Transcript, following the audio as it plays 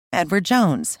Edward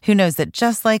Jones, who knows that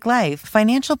just like life,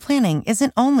 financial planning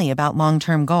isn't only about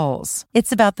long-term goals.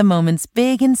 It's about the moments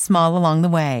big and small along the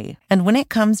way. And when it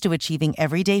comes to achieving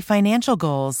everyday financial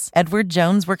goals, Edward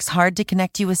Jones works hard to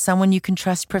connect you with someone you can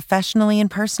trust professionally and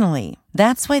personally.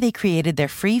 That's why they created their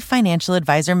free financial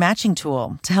advisor matching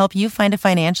tool to help you find a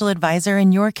financial advisor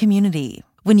in your community.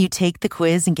 When you take the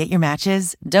quiz and get your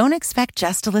matches, don't expect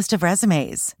just a list of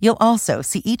resumes. You'll also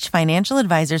see each financial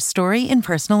advisor's story and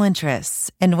personal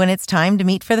interests. And when it's time to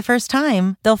meet for the first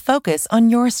time, they'll focus on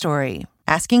your story,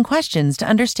 asking questions to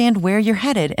understand where you're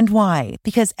headed and why.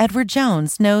 Because Edward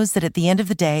Jones knows that at the end of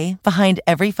the day, behind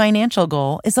every financial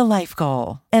goal is a life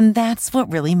goal. And that's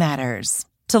what really matters.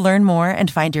 To learn more and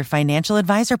find your financial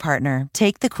advisor partner,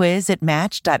 take the quiz at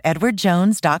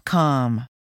match.edwardjones.com.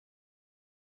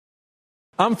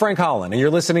 I'm Frank Holland, and you're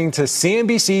listening to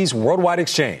CNBC's Worldwide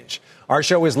Exchange. Our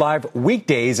show is live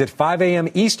weekdays at 5 a.m.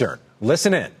 Eastern.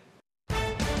 Listen in.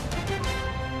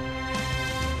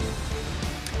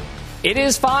 It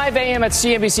is 5 a.m. at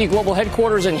CNBC Global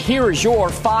Headquarters, and here is your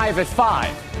 5 at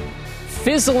 5.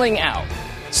 Fizzling out.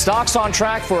 Stocks on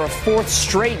track for a fourth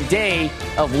straight day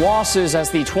of losses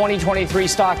as the 2023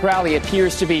 stock rally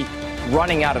appears to be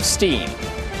running out of steam.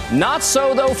 Not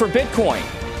so, though, for Bitcoin.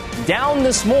 Down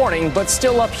this morning, but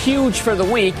still up huge for the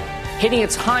week, hitting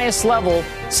its highest level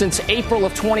since April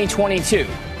of 2022.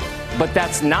 But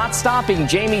that's not stopping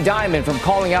Jamie Dimon from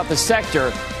calling out the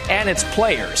sector and its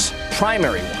players,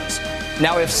 primary ones.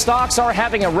 Now, if stocks are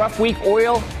having a rough week,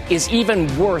 oil is even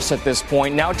worse at this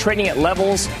point, now trading at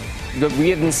levels that we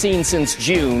haven't seen since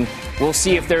June. We'll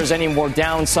see if there's any more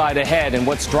downside ahead and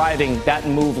what's driving that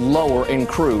move lower in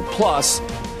crude. Plus,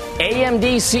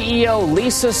 AMD CEO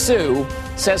Lisa Su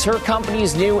says her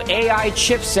company's new AI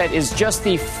chipset is just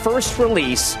the first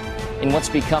release in what's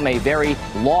become a very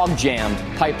log-jammed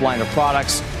pipeline of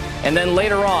products. And then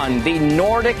later on, the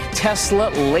Nordic Tesla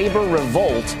labor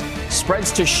revolt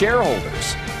spreads to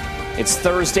shareholders. It's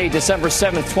Thursday, December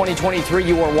 7th, 2023.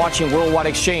 You are watching Worldwide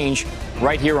Exchange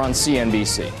right here on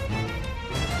CNBC.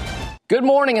 Good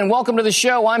morning and welcome to the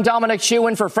show. I'm Dominic Chu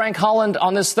in for Frank Holland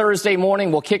on this Thursday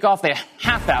morning. We'll kick off the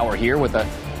half hour here with a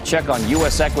check on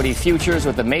U.S. equity futures,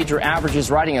 with the major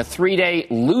averages riding a three-day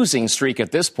losing streak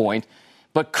at this point.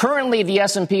 But currently, the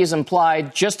S&P is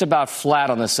implied just about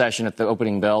flat on the session at the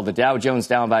opening bell. The Dow Jones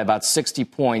down by about 60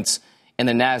 points and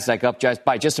the Nasdaq up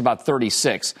by just about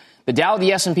 36. The Dow,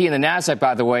 the S&P, and the Nasdaq,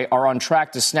 by the way, are on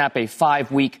track to snap a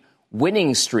 5-week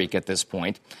winning streak at this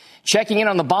point. Checking in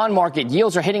on the bond market,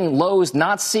 yields are hitting lows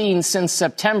not seen since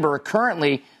September.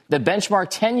 Currently, the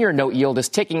benchmark 10-year note yield is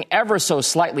ticking ever so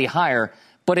slightly higher,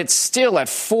 but it's still at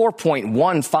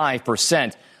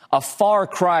 4.15%, a far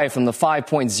cry from the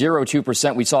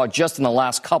 5.02% we saw just in the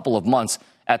last couple of months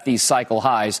at these cycle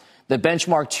highs. The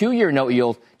benchmark 2-year note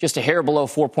yield just a hair below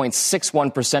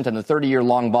 4.61%, and the 30-year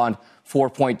long bond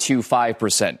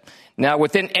 4.25%. Now,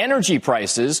 within energy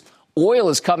prices, oil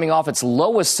is coming off its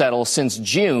lowest settle since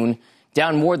June,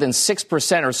 down more than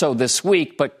 6% or so this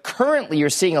week, but currently you're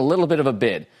seeing a little bit of a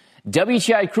bid.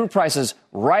 WTI crude prices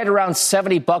right around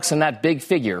 $70 in that big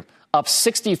figure, up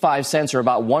 65 cents or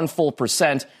about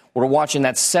 1%. We're watching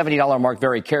that $70 mark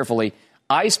very carefully.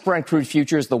 ICE Brent crude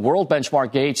futures, the world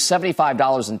benchmark gauge,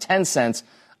 $75.10,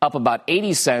 up about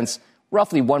 80 cents,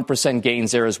 roughly 1%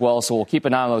 gains there as well. So we'll keep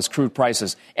an eye on those crude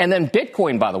prices. And then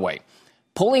Bitcoin, by the way,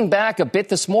 pulling back a bit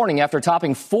this morning after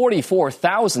topping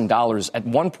 $44,000 at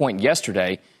one point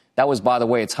yesterday. That was, by the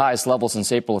way, its highest level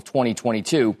since April of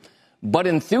 2022. But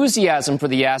enthusiasm for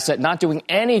the asset not doing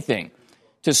anything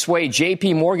to sway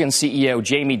J.P. Morgan CEO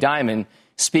Jamie Dimon,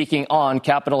 speaking on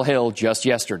Capitol Hill just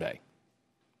yesterday.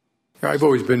 I've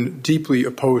always been deeply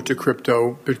opposed to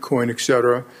crypto, Bitcoin, et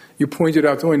cetera. You pointed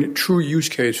out the only true use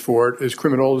case for it is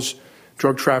criminals,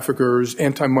 drug traffickers,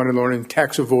 anti-money laundering,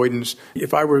 tax avoidance.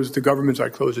 If I was the government,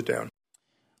 I'd close it down.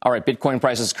 All right, Bitcoin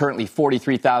price is currently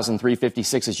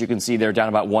 $43,356, as you can see there, down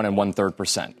about 1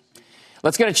 1/3%.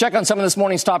 Let's get a check on some of this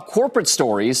morning's top corporate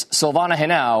stories. Silvana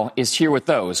Henao is here with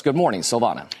those. Good morning,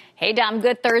 Silvana. Hey, Dom.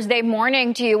 Good Thursday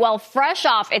morning to you. Well, fresh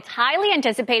off its highly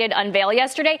anticipated unveil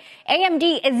yesterday,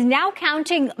 AMD is now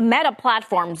counting Meta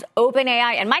platforms,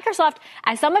 OpenAI and Microsoft,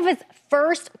 as some of its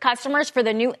first customers for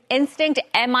the new Instinct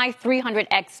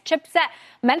MI300X chipset,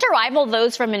 meant to rival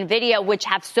those from NVIDIA, which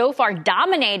have so far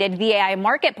dominated the AI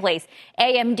marketplace.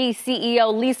 AMD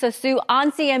CEO Lisa Su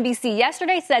on CNBC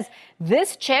yesterday says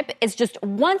this chip is just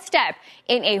one step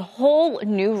in a whole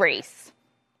new race.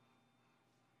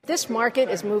 This market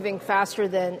is moving faster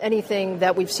than anything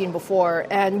that we've seen before,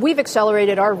 and we've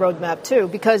accelerated our roadmap too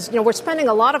because we're spending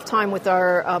a lot of time with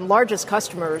our largest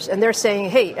customers, and they're saying,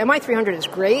 "Hey, MI300 is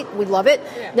great, we love it."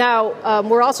 Yeah. Now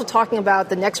we're also talking about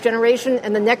the next generation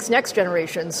and the next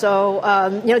generation. So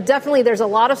definitely, there's a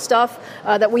lot of stuff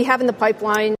that we have in the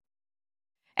pipeline.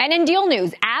 And in deal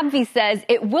news, AbbVie says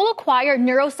it will acquire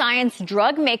neuroscience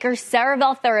drug maker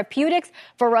Cerevel Therapeutics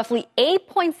for roughly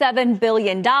 $8.7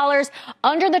 billion.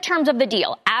 Under the terms of the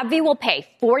deal, AbbVie will pay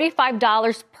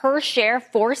 $45 per share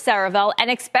for Cerevel and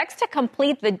expects to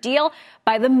complete the deal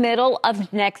by the middle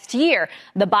of next year.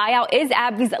 The buyout is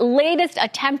AbbVie's latest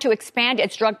attempt to expand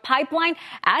its drug pipeline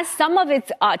as some of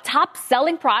its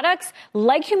top-selling products,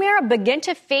 like Humira, begin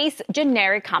to face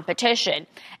generic competition.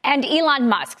 And Elon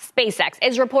Musk, SpaceX,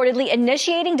 is reportedly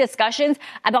initiating discussions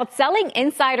about selling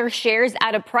insider shares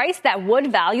at a price that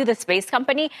would value the space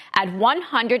company at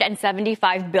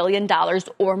 $175 billion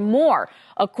or more.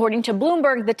 According to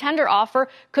Bloomberg, the tender offer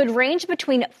could range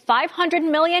between $500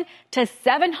 million to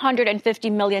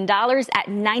 $750 million at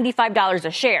 $95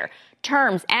 a share.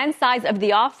 Terms and size of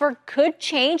the offer could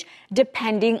change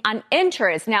depending on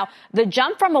interest. Now, the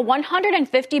jump from a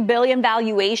 $150 billion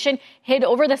valuation hit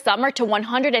over the summer to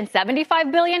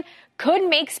 $175 billion could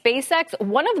make SpaceX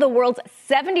one of the world's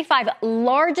 75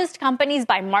 largest companies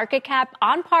by market cap,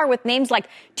 on par with names like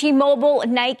T-Mobile,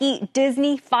 Nike,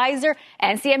 Disney, Pfizer,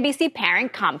 and CNBC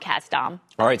parent Comcast. Dom.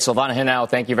 All right, Silvana Henao,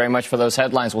 thank you very much for those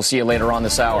headlines. We'll see you later on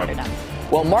this hour.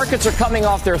 Well, markets are coming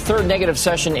off their third negative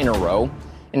session in a row.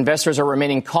 Investors are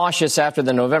remaining cautious after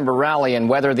the November rally and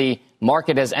whether the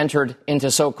market has entered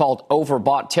into so-called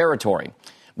overbought territory.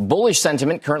 Bullish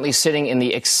sentiment currently sitting in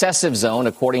the excessive zone,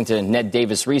 according to Ned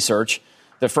Davis Research.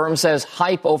 The firm says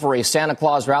hype over a Santa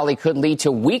Claus rally could lead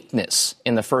to weakness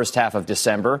in the first half of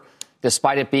December,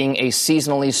 despite it being a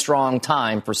seasonally strong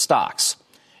time for stocks.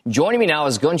 Joining me now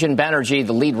is Gunjan Banerji,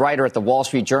 the lead writer at the Wall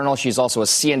Street Journal. She's also a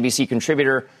CNBC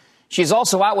contributor. She's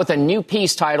also out with a new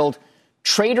piece titled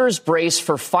Traders Brace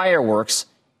for Fireworks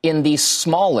in the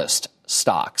Smallest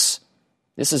Stocks.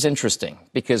 This is interesting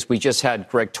because we just had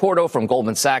Greg Tordo from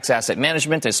Goldman Sachs Asset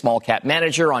Management, a small cap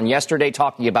manager, on yesterday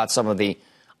talking about some of the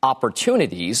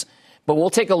opportunities. But we'll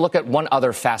take a look at one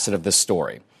other facet of this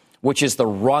story, which is the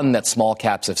run that small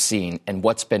caps have seen and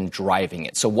what's been driving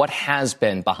it. So what has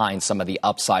been behind some of the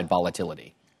upside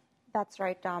volatility? That's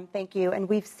right, Dom. Thank you. And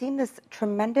we've seen this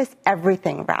tremendous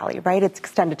everything rally, right? It's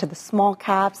extended to the small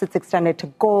caps. It's extended to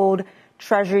gold.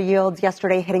 Treasury yields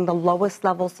yesterday hitting the lowest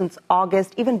level since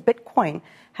August. Even Bitcoin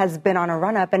has been on a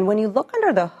run-up. And when you look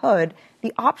under the hood,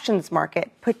 the options market,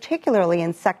 particularly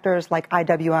in sectors like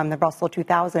IWM, the Russell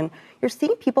 2000, you're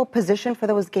seeing people positioned for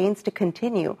those gains to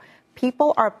continue.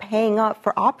 People are paying up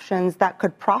for options that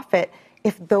could profit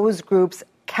if those groups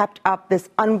kept up this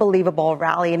unbelievable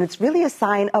rally. And it's really a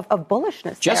sign of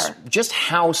bullishness there. Just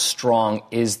how strong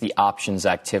is the options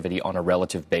activity on a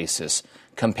relative basis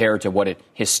compared to what it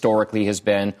historically has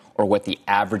been or what the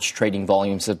average trading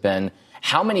volumes have been?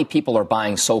 How many people are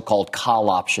buying so-called call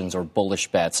options or bullish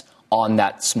bets on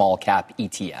that small cap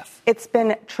ETF? It's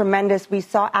been tremendous. We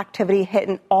saw activity hit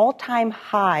an all-time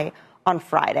high on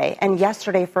Friday. And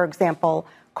yesterday, for example,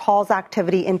 calls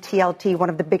activity in TLT, one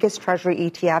of the biggest Treasury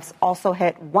ETFs, also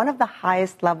hit one of the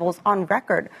highest levels on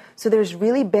record. So there's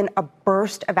really been a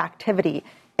burst of activity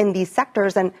in these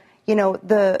sectors. And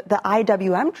the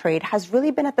IWM trade has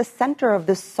really been at the center of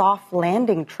this soft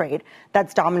landing trade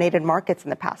that's dominated markets in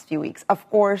the past few weeks. Of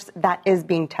course, that is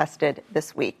being tested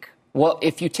this week. Well,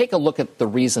 if you take a look at the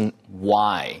reason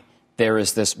why there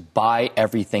is this buy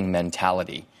everything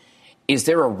mentality, is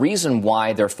there a reason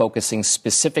why they're focusing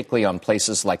specifically on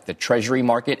places like the Treasury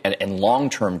market and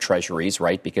long-term Treasuries,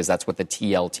 right? Because that's what the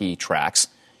TLT tracks.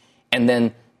 And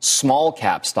then small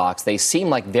cap stocks, they seem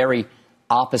like very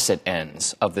opposite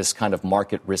ends of this kind of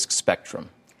market risk spectrum.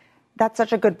 That's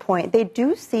such a good point. They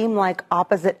do seem like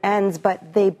opposite ends,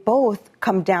 but they both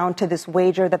come down to this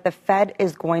wager that the Fed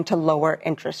is going to lower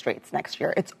interest rates next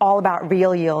year. It's all about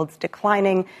real yields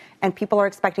declining, and people are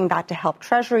expecting that to help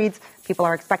treasuries. People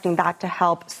are expecting that to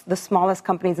help the smallest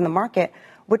companies in the market,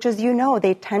 which, as you know,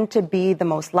 they tend to be the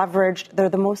most leveraged. They're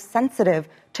the most sensitive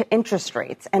to interest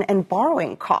rates and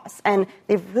borrowing costs. And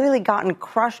they've really gotten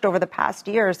crushed over the past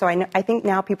year. So I think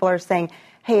now people are saying,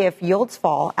 hey, if yields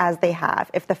fall as they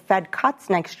have, if the Fed cuts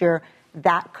next year,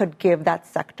 that could give that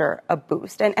sector a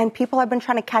boost. And people have been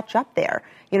trying to catch up there.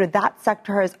 That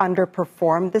sector has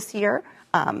underperformed this year,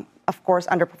 of course,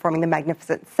 underperforming the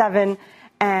Magnificent Seven.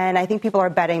 And I think people are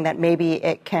betting that maybe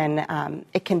it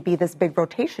can be this big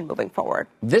rotation moving forward.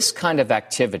 This kind of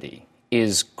activity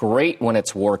is great when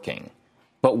it's working.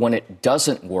 But when it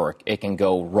doesn't work, it can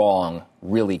go wrong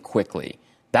really quickly.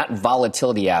 That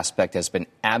volatility aspect has been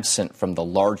absent from the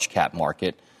large cap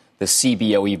market. The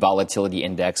CBOE volatility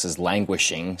index is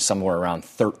languishing somewhere around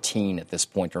 13 at this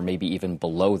point, or maybe even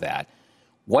below that.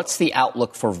 What's the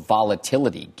outlook for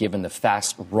volatility given the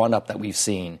fast run-up that we've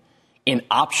seen in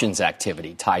options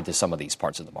activity tied to some of these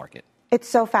parts of the market? It's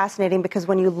so fascinating because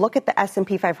when you look at the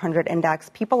S&P 500 index,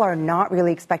 people are not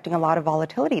really expecting a lot of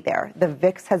volatility there. The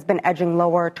VIX has been edging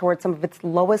lower towards some of its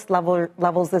lowest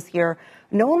levels this year.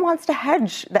 No one wants to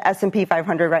hedge the S&P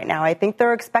 500 right now. I think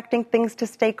they're expecting things to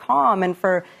stay calm and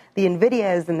for the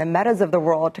NVIDIAs and the Metas of the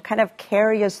world to kind of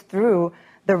carry us through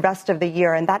the rest of the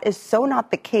year. And that is so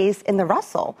not the case in the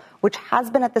Russell, which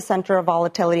has been at the center of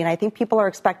volatility. And I think people are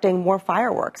expecting more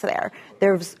fireworks there.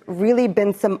 There's really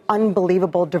been some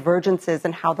unbelievable divergences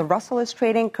in how the Russell is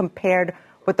trading compared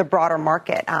with the broader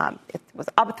market. It was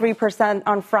up 3%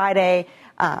 on Friday,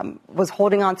 was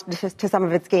holding on to some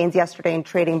of its gains yesterday and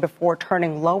trading before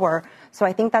turning lower. So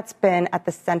I think that's been at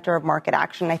the center of market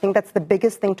action. I think that's the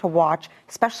biggest thing to watch,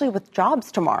 especially with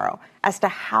jobs tomorrow, as to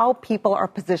how people are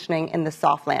positioning in the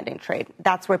soft landing trade.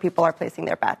 That's where people are placing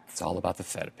their bets. It's all about the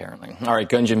Fed, apparently. All right,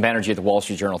 Gunjan, Banerji at the Wall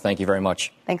Street Journal. Thank you very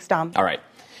much. Thanks, Dom. All right.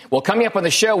 Well, coming up on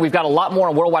the show, we've got a lot more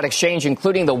on Worldwide Exchange,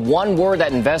 including the one word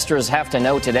that investors have to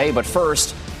know today. But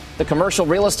first, the commercial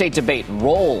real estate debate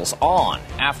rolls on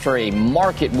after a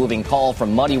market-moving call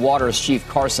from Muddy Waters chief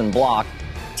Carson Block,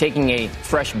 taking a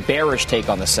fresh bearish take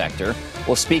on the sector.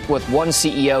 We'll speak with one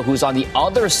CEO who's on the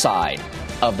other side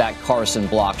of that Carson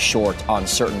Block short on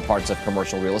certain parts of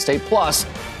commercial real estate. Plus,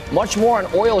 much more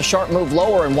on oil's sharp move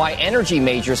lower and why energy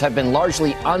majors have been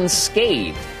largely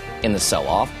unscathed in the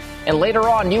sell-off. And later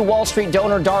on, new Wall Street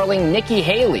donor darling Nikki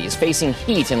Haley is facing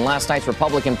heat in last night's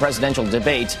Republican presidential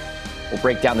debate. We'll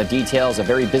break down the details. A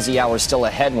very busy hour still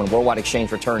ahead when Worldwide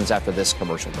Exchange returns after this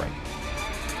commercial break.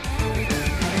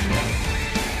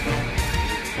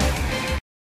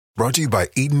 Brought to you by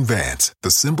Eaton Vance,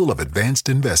 the symbol of advanced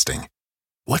investing.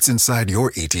 What's inside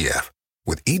your ETF?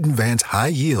 With Eaton Vance High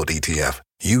Yield ETF,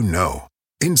 you know.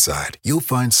 Inside, you'll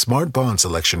find smart bond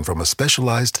selection from a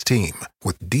specialized team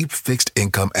with deep fixed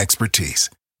income expertise.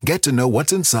 Get to know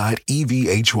what's inside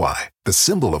EVHY, the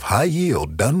symbol of high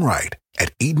yield done right,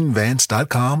 at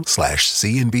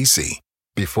EatonVance.com/CNBC.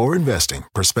 Before investing,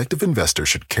 prospective investors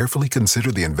should carefully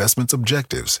consider the investment's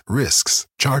objectives, risks,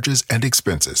 charges, and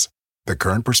expenses. The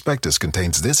current prospectus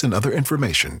contains this and other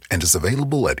information and is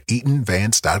available at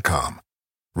EatonVance.com.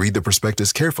 Read the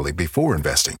prospectus carefully before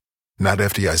investing. Not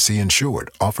FDIC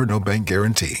insured. Offer no bank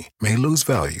guarantee. May lose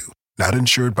value. Not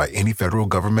insured by any federal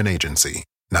government agency.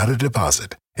 Not a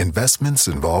deposit. Investments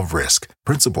involve risk.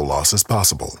 Principal loss is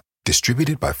possible.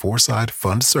 Distributed by Foreside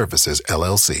Fund Services,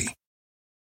 LLC.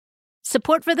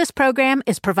 Support for this program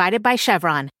is provided by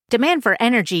Chevron. Demand for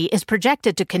energy is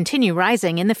projected to continue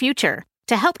rising in the future.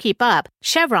 To help keep up,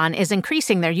 Chevron is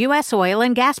increasing their U.S. oil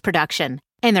and gas production,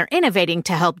 and they're innovating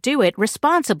to help do it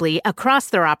responsibly across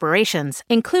their operations,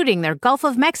 including their Gulf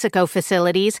of Mexico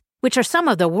facilities, which are some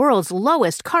of the world's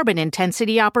lowest carbon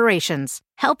intensity operations,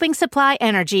 helping supply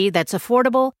energy that's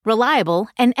affordable, reliable,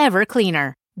 and ever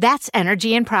cleaner. That's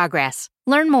energy in progress.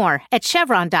 Learn more at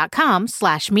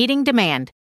chevron.com/meeting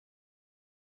demand.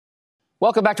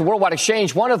 Welcome back to Worldwide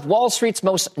Exchange. One of Wall Street's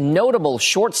most notable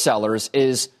short sellers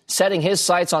is setting his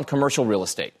sights on commercial real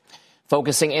estate,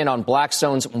 focusing in on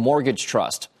Blackstone's mortgage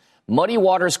trust. Muddy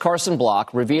Waters Carson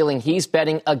Block revealing he's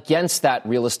betting against that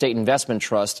real estate investment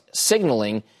trust,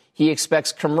 signaling he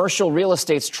expects commercial real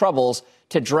estate's troubles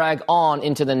to drag on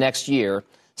into the next year,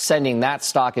 sending that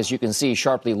stock, as you can see,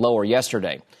 sharply lower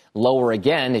yesterday. Lower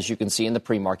again, as you can see in the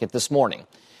pre-market this morning.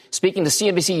 Speaking to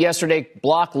CNBC yesterday,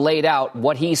 Block laid out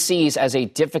what he sees as a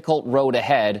difficult road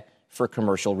ahead for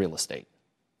commercial real estate.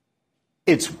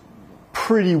 It's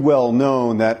pretty well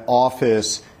known that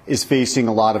office is facing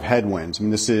a lot of headwinds. I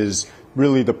mean, this is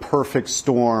really the perfect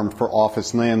storm for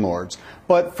office landlords,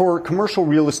 but for commercial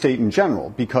real estate in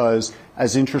general, because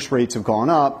as interest rates have gone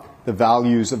up, the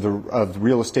values of the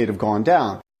real estate have gone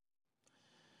down.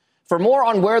 For more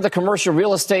on where the commercial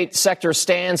real estate sector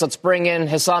stands, let's bring in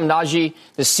Hessam Nadji,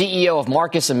 the CEO of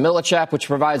Marcus & Millichap, which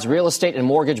provides real estate and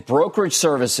mortgage brokerage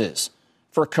services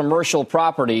for commercial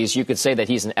properties. You could say that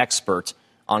he's an expert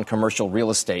on commercial real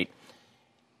estate.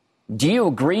 Do you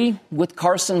agree with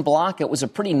Carson Block? It was a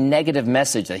pretty negative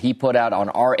message that he put out on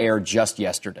our air just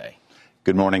yesterday.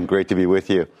 Good morning. Great to be with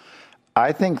you.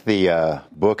 I think the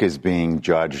book is being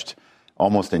judged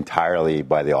almost entirely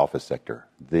by the office sector.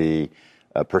 The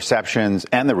perceptions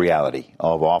and the reality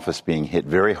of office being hit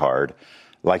very hard,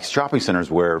 like shopping centers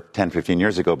were 10, 15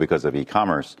 years ago because of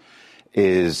e-commerce.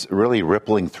 is really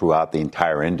rippling throughout the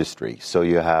entire industry. So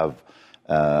you have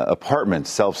apartments,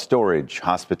 self-storage,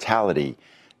 hospitality,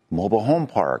 mobile home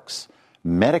parks,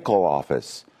 medical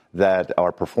office that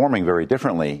are performing very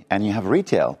differently. And you have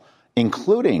retail,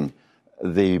 including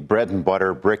the bread and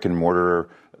butter, brick and mortar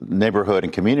neighborhood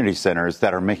and community centers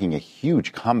that are making a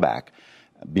huge comeback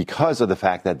because of the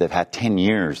fact that they've had 10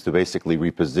 years to basically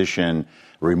reposition,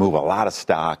 remove a lot of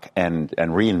stock, and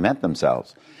reinvent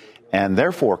themselves. And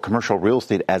therefore, commercial real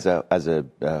estate as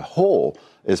a whole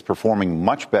is performing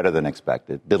much better than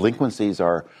expected. Delinquencies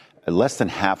are less than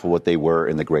half of what they were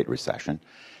in the Great Recession.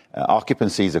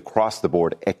 Occupancies across the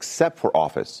board, except for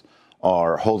office,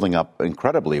 are holding up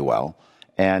incredibly well.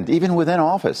 And even within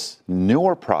office,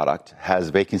 newer product has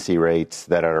vacancy rates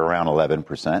that are around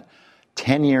 11%.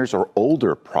 10 years or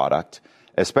older product,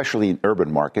 especially in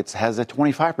urban markets, has a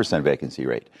 25% vacancy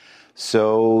rate.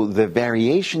 So the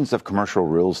variations of commercial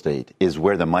real estate is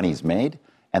where the money's made,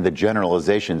 and the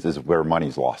generalizations is where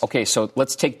money's lost. Okay, so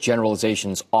let's take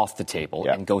generalizations off the table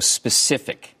and go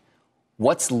specific.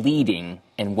 What's leading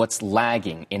and what's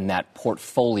lagging in that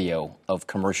portfolio of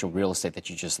commercial real estate that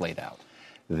you just laid out?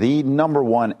 The number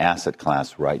one asset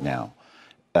class right now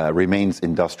remains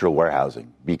industrial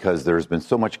warehousing because there's been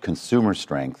so much consumer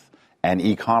strength and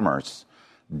e-commerce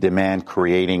demand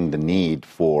creating the need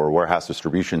for warehouse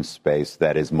distribution space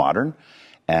that is modern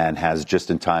and has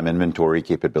just-in-time inventory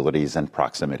capabilities and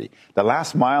proximity. The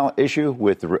last mile issue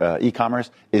with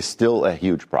e-commerce is still a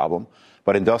huge problem,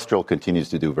 but industrial continues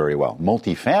to do very well.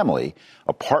 Multifamily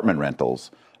apartment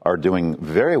rentals are doing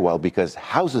very well because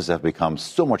houses have become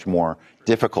so much more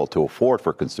difficult to afford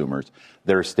for consumers.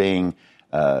 They're staying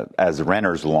as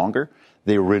renters longer.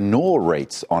 The renewal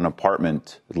rates on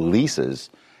apartment leases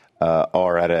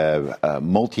are at a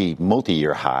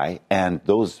multi-year high, and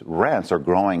those rents are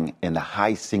growing in the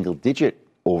high single-digit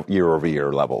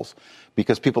year-over-year levels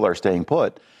because people are staying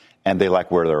put, and they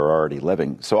like where they're already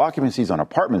living. So occupancies on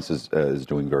apartments is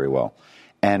doing very well.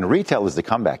 And retail is the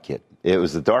comeback kid. It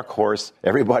was the dark horse.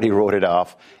 Everybody wrote it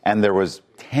off, and there was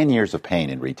 10 years of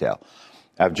pain in retail.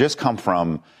 I've just come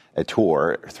from a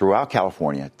tour throughout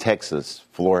California, Texas,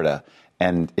 Florida,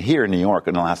 and here in New York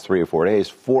in the last 3 or 4 days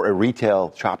for a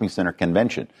retail shopping center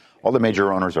convention. All the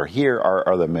major owners are here.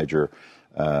 Our the major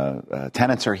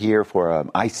tenants are here. For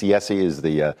ICSC is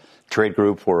the trade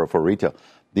group for retail.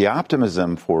 The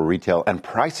optimism for retail and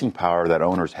pricing power that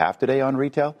owners have today on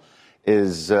retail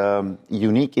is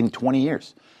unique in 20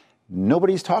 years.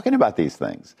 Nobody's talking about these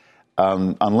things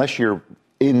unless you're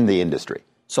in the industry.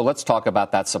 So let's talk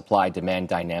about that supply-demand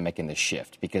dynamic in the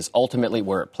shift, because ultimately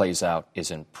where it plays out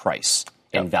is in price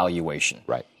and valuation.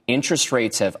 Right. Interest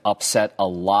rates have upset a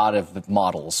lot of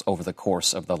models over the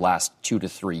course of the last 2 to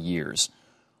 3 years.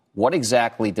 What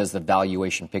exactly does the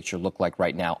valuation picture look like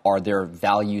right now? Are there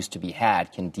values to be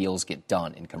had? Can deals get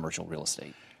done in commercial real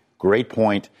estate? Great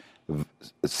point.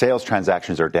 Sales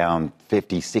transactions are down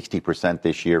 50, 60%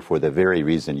 this year for the very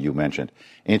reason you mentioned.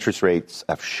 Interest rates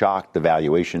have shocked the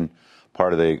valuation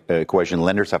part of the equation.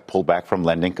 Lenders have pulled back from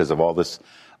lending because of all this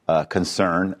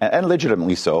concern, and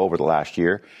legitimately so over the last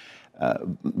year.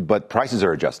 But prices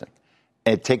are adjusting.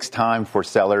 It takes time for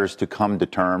sellers to come to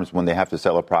terms when they have to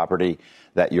sell a property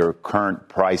that your current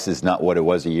price is not what it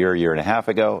was a year and a half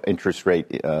ago. Interest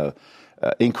rate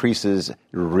increases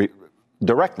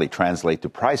directly translate to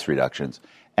price reductions,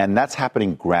 and that's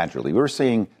happening gradually. We're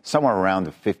seeing somewhere around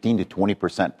the 15 to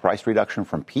 20% price reduction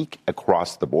from peak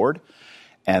across the board,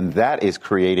 and that is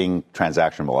creating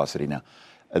transaction velocity now.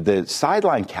 The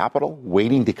sideline capital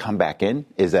waiting to come back in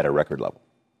is at a record level.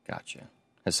 Gotcha.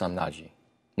 Hessam Nadji,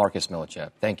 Marcus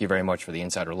Millichap, thank you very much for the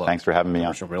insider look. Thanks for having me on.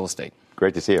 Commercial real estate.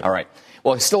 Great to see you. All right.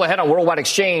 Well, still ahead on Worldwide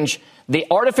Exchange, the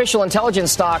artificial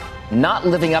intelligence stock not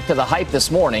living up to the hype this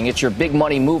morning. It's your big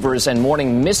money movers and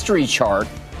morning mystery chart.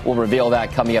 We'll reveal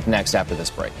that coming up next after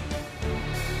this break.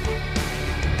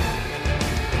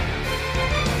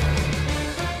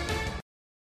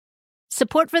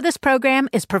 Support for this program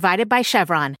is provided by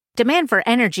Chevron. Demand for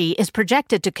energy is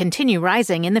projected to continue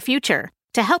rising in the future.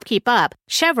 To help keep up,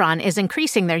 Chevron is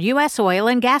increasing their U.S. oil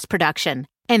and gas production,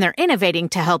 and they're innovating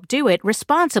to help do it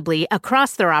responsibly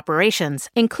across their operations,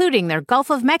 including their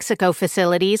Gulf of Mexico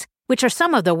facilities, which are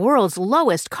some of the world's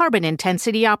lowest carbon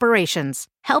intensity operations,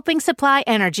 helping supply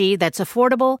energy that's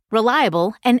affordable,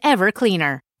 reliable, and ever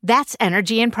cleaner. That's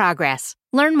energy in progress.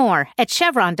 Learn more at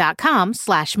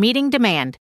chevron.com/meeting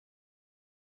demand.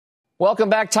 Welcome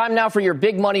back. Time now for your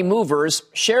big money movers.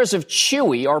 Shares of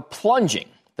Chewy are plunging.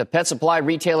 The pet supply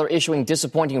retailer issuing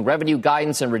disappointing revenue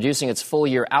guidance and reducing its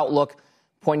full-year outlook,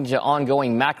 pointing to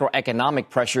ongoing macroeconomic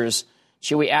pressures.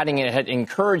 Chewy adding it had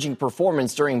encouraging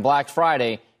performance during Black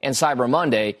Friday and Cyber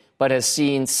Monday, but has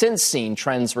since seen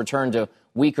trends return to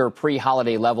weaker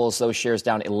pre-holiday levels. Those shares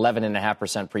down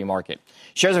 11.5% pre-market.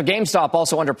 Shares of GameStop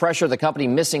also under pressure. The company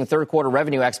missing third quarter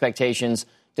revenue expectations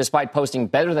despite posting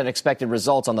better than expected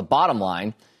results on the bottom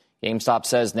line. GameStop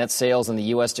says net sales in the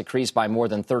U.S. decreased by more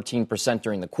than 13%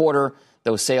 during the quarter,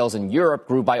 though sales in Europe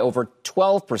grew by over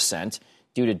 12%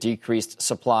 due to decreased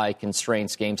supply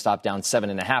constraints. GameStop down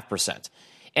 7.5%.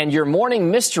 And your morning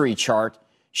mystery chart,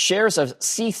 shares of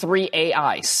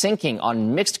C3AI sinking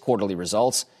on mixed quarterly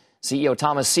results. CEO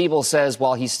Thomas Siebel says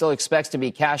while he still expects to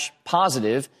be cash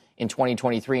positive in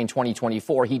 2023 and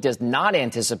 2024, he does not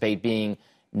anticipate being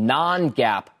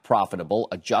non-GAAP profitable,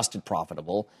 adjusted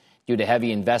profitable, due to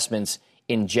heavy investments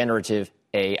in generative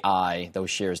AI. Those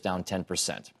shares down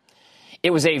 10%. It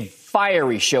was a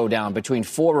fiery showdown between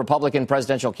four Republican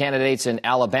presidential candidates in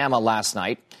Alabama last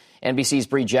night. NBC's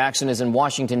Bree Jackson is in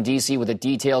Washington, D.C. with the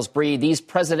details. Bree, these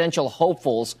presidential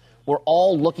hopefuls were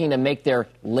all looking to make their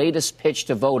latest pitch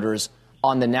to voters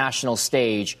on the national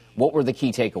stage. What were the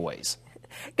key takeaways?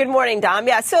 Good morning, Dom.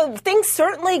 Yeah, so things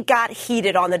certainly got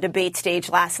heated on the debate stage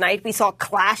last night. We saw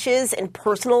clashes and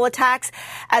personal attacks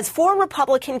as four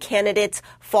Republican candidates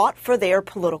fought for their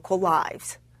political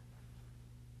lives.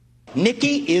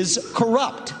 Nikki is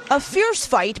corrupt. A fierce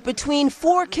fight between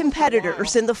four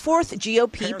competitors in the fourth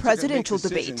GOP presidential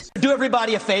debate. Do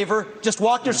everybody a favor. Just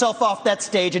walk yourself off that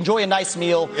stage, enjoy a nice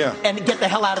meal, and get the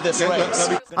hell out of this race.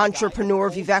 Entrepreneur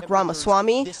Vivek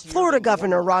Ramaswamy, Florida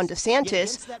Governor Ron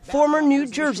DeSantis, former New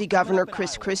Jersey Governor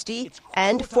Chris Christie,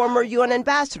 and former UN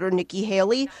Ambassador Nikki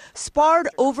Haley sparred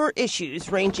over issues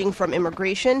ranging from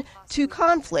immigration to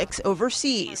conflicts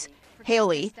overseas.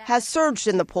 Haley has surged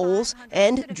in the polls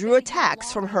and drew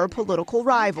attacks from her political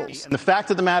rivals. The fact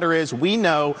of the matter is, we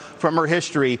know from her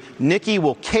history, Nikki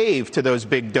will cave to those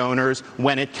big donors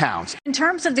when it counts. In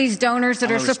terms of these donors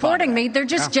that are supporting me, they're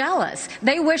just jealous.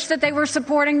 They wish that they were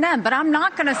supporting them, but I'm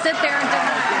not going to sit there and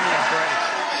deny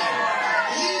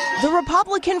it. The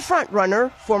Republican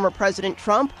frontrunner, former President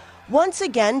Trump, once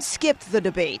again skipped the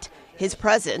debate. His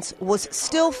presence was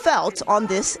still felt on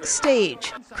this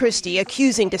stage. Christie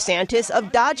accusing DeSantis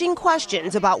of dodging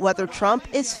questions about whether Trump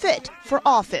is fit for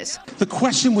office. The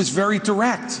question was very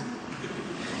direct.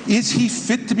 Is he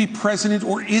fit to be president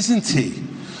or isn't he?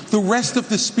 The rest of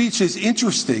the speech is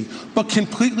interesting, but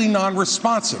completely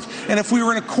non-responsive. And if we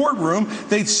were in a courtroom,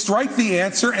 they'd strike the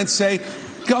answer and say,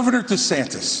 Governor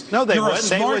DeSantis. No, they wouldn't.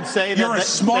 They would say that you're a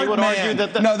smart they would man. Argue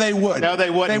that No, they would. No, they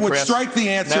wouldn't. They would Chris. strike the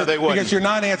answer because you're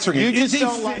not answering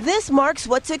it. This marks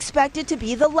what's expected to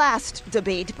be the last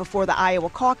debate before the Iowa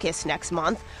caucus next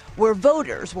month, where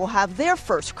voters will have their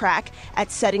first crack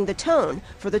at setting the tone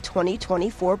for the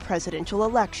 2024 presidential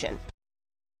election.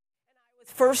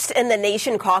 First in the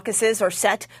nation caucuses are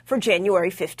set for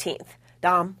January 15th.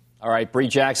 Dom. All right, Bree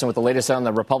Jackson with the latest on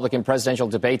the Republican presidential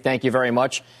debate. Thank you very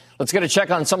much. Let's get a check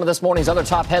on some of this morning's other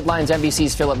top headlines.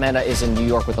 NBC's Philip Mena is in New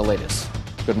York with the latest.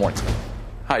 Good morning.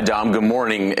 Hi, Dom. Good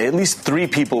morning. At least 3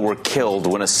 people were killed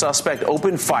when a suspect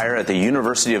opened fire at the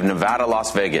University of Nevada,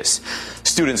 Las Vegas.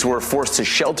 Students were forced to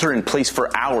shelter in place for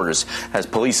hours as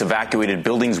police evacuated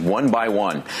buildings one by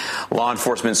one. Law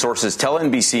enforcement sources tell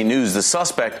NBC News the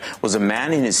suspect was a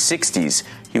man in his 60s.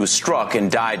 He was struck and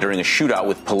died during a shootout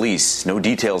with police. No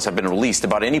details have been released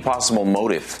about any possible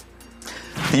motive.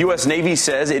 The U.S. Navy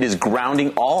says it is grounding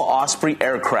all Osprey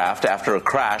aircraft after a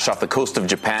crash off the coast of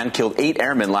Japan killed 8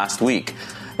 airmen last week.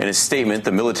 In a statement,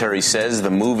 the military says the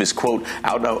move is, quote,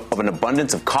 out of an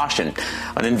abundance of caution.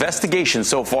 An investigation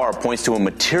so far points to a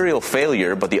material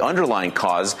failure, but the underlying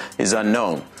cause is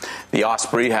unknown. The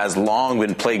Osprey has long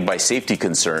been plagued by safety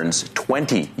concerns.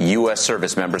 20 U.S.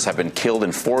 service members have been killed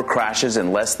in 4 crashes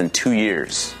in less than 2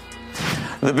 years.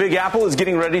 The Big Apple is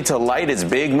getting ready to light its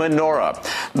big menorah.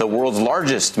 The world's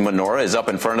largest menorah is up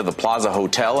in front of the Plaza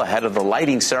Hotel ahead of the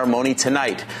lighting ceremony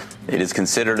tonight. It is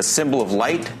considered a symbol of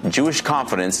light, Jewish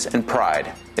confidence, and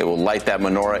pride. It will light that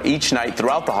menorah each night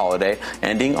throughout the holiday,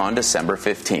 ending on December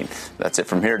 15th. That's it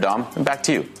from here, Dom, and back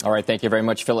to you. All right, thank you very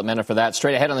much, Philip Mena, for that.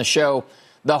 Straight ahead on the show,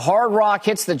 the Hard Rock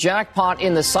hits the jackpot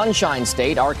in the Sunshine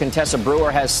State. Our Contessa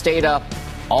Brewer has stayed up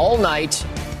all night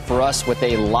for us with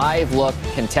a live look.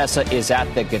 Contessa is at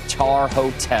the Guitar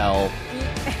Hotel.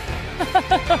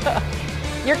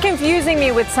 You're confusing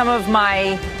me with some of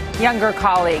my younger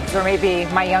colleagues, or maybe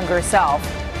my younger self.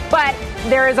 But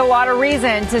there is a lot of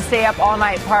reason to stay up all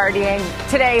night partying.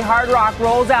 Today, Hard Rock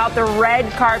rolls out the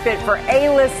red carpet for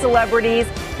A-list celebrities,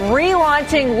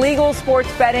 relaunching legal sports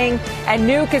betting and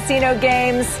new casino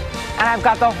games. And I've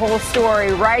got the whole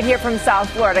story right here from South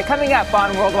Florida coming up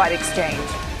on Worldwide Exchange.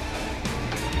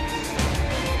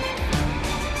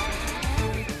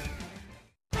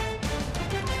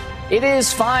 It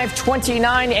is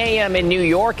 5:29 a.m. in New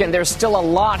York, and there's still a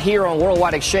lot here on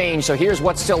Worldwide Exchange, so here's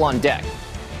what's still on deck.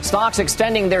 Stocks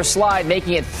extending their slide,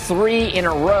 making it 3 in a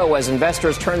row as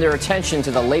investors turn their attention to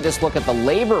the latest look at the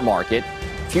labor market.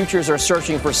 Futures are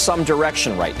searching for some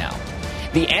direction right now.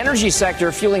 The energy sector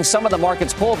fueling some of the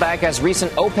market's pullback as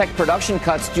recent OPEC production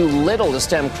cuts do little to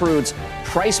stem crude's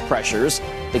price pressures,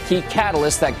 the key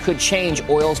catalyst that could change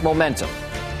oil's momentum.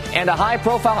 And a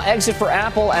high-profile exit for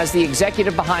Apple as the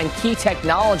executive behind key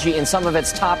technology in some of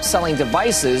its top-selling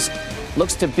devices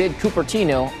looks to bid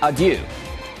Cupertino adieu.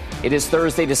 It is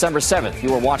Thursday, December 7th.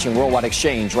 You are watching Worldwide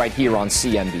Exchange right here on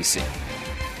CNBC.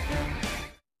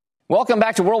 Welcome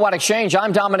back to Worldwide Exchange.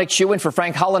 I'm Dominic Chu in for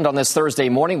Frank Holland on this Thursday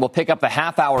morning. We'll pick up a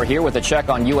half hour here with a check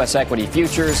on U.S. equity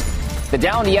futures. The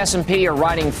Dow and the S&P are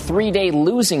riding 3-day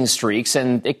losing streaks,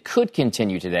 and it could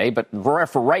continue today, but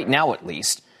for right now at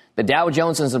least. The Dow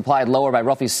Jones is implied lower by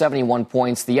roughly 71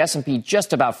 points. The S&P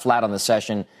just about flat on the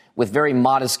session, with very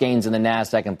modest gains in the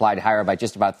NASDAQ implied higher by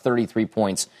just about 33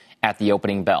 points at the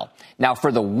opening bell. Now, for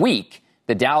the week,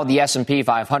 the Dow, the S&P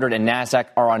 500, and NASDAQ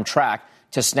are on track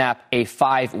to snap a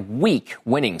 5-week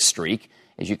winning streak.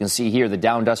 As you can see here, the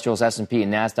Dow Industrials, S&P,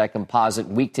 and NASDAQ composite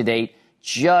week-to-date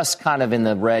just kind of in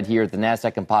the red here. The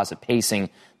NASDAQ composite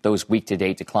pacing those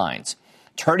week-to-date declines.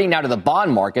 Turning now to the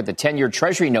bond market, the 10-year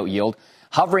Treasury note yield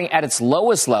hovering at its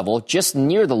lowest level, just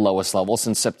near the lowest level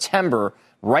since September.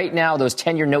 Right now, those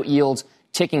 10-year note yields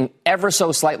ticking ever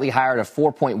so slightly higher to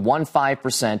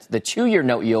 4.15%, the 2-year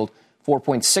note yield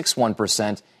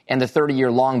 4.61%, and the 30-year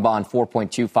long bond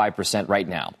 4.25% right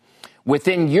now.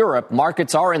 Within Europe,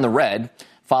 markets are in the red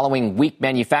following weak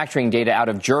manufacturing data out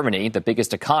of Germany, the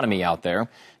biggest economy out there.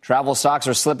 Travel stocks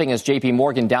are slipping as J.P.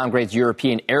 Morgan downgrades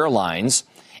European airlines.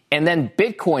 And then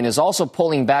Bitcoin is also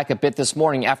pulling back a bit this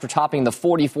morning after topping the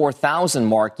 44,000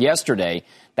 mark yesterday.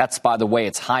 That's, by the way,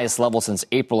 its highest level since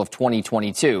April of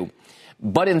 2022.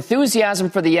 But enthusiasm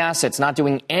for the asset's not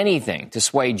doing anything to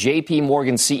sway J.P.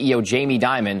 Morgan CEO Jamie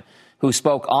Dimon, who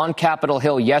spoke on Capitol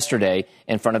Hill yesterday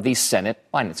in front of the Senate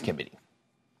Finance Committee.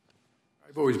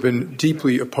 I've always been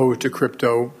deeply opposed to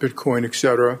crypto, Bitcoin, et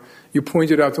cetera. You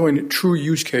pointed out the only true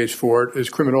use case for it is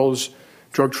criminals,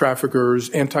 drug traffickers,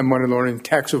 anti-money laundering,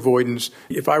 tax avoidance.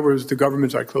 If I was the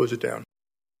government, I'd close it down.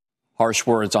 Harsh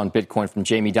words on Bitcoin from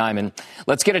Jamie Dimon.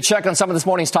 Let's get a check on some of this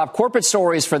morning's top corporate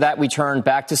stories. For that, we turn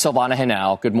back to Silvana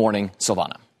Henao. Good morning,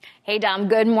 Silvana. Hey, Dom.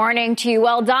 Good morning to you.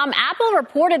 Well, Dom, Apple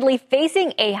reportedly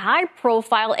facing a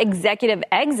high-profile executive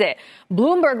exit.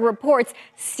 Bloomberg reports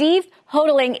Steve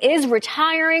Hoteling is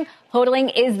retiring.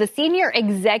 Hoteling is the senior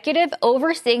executive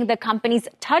overseeing the company's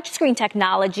touchscreen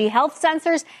technology, health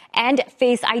sensors, and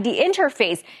Face ID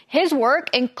interface. His work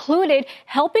included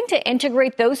helping to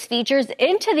integrate those features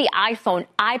into the iPhone,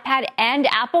 iPad, and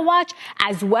Apple Watch,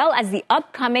 as well as the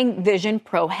upcoming Vision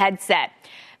Pro headset.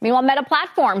 Meanwhile, Meta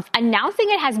Platforms announcing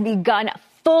it has begun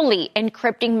fully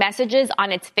encrypting messages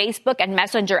on its Facebook and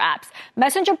Messenger apps.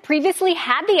 Messenger previously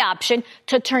had the option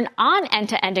to turn on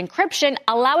end-to-end encryption,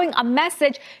 allowing a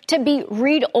message to be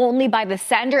read-only by the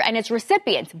sender and its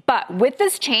recipients. But with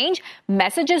this change,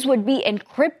 messages would be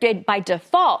encrypted by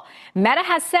default. Meta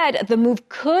has said the move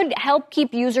could help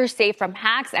keep users safe from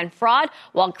hacks and fraud,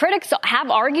 while critics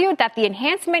have argued that the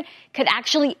enhancement could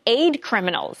actually aid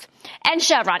criminals. And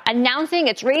Chevron announcing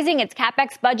it's raising its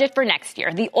CapEx budget for next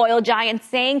year. The oil giant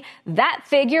saying that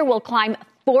figure will climb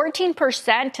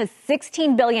 14% to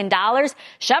 $16 billion.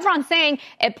 Chevron saying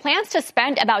it plans to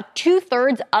spend about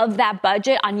 2/3 of that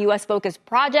budget on U.S.-focused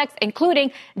projects,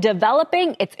 including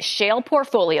developing its shale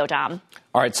portfolio, Dom.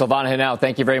 All right, Silvana Henao,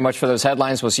 thank you very much for those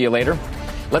headlines. We'll see you later.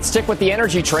 Let's stick with the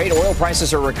energy trade. Oil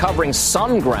prices are recovering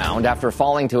some ground after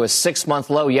falling to a 6-month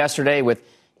low yesterday, with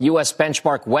U.S.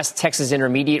 benchmark West Texas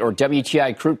Intermediate, or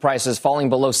WTI, crude prices falling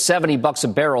below $70 a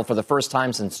barrel for the first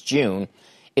time since June.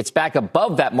 It's back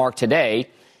above that mark today.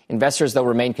 Investors, though,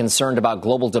 remain concerned about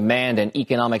global demand and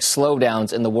economic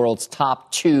slowdowns in the world's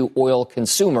top 2 oil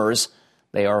consumers.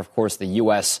 They are, of course, the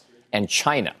U.S. and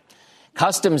China.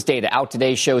 Customs data out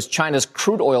today shows China's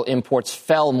crude oil imports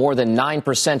fell more than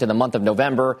 9% in the month of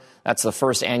November. That's the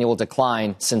first annual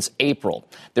decline since April.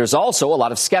 There's also a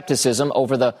lot of skepticism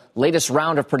over the latest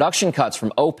round of production cuts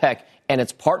from OPEC and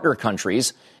its partner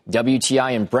countries.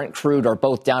 WTI and Brent crude are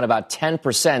both down about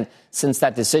 10% since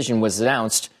that decision was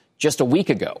announced just a week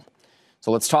ago.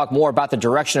 So let's talk more about the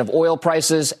direction of oil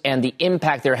prices and the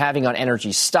impact they're having on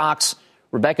energy stocks.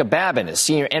 Rebecca Babin is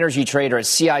senior energy trader at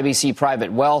CIBC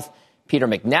Private Wealth. Peter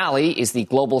McNally is the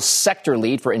global sector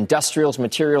lead for industrials,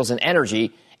 materials, and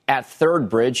energy at Third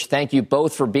Bridge. Thank you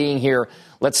both for being here.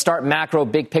 Let's start macro,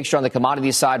 big picture on the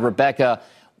commodity side. Rebecca,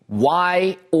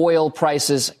 why oil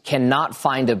prices cannot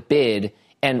find a bid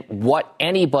and what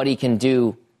anybody can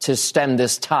do to stem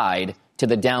this tide to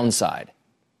the downside?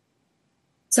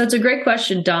 So it's a great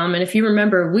question, Dom. And if you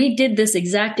remember, we did this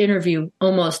exact interview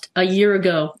almost a year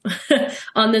ago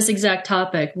on this exact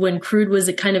topic when crude was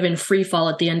kind of in free fall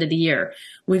at the end of the year.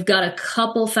 We've got a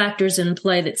couple factors in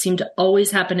play that seem to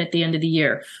always happen at the end of the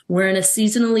year. We're in a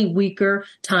seasonally weaker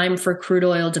time for crude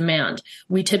oil demand.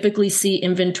 We typically see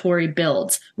inventory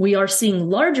builds. We are seeing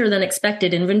larger than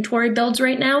expected inventory builds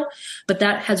right now, but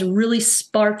that has really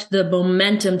sparked the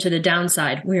momentum to the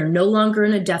downside. We are no longer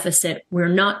in a deficit. We're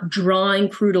not drawing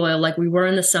crude oil like we were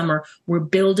in the summer. We're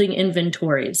building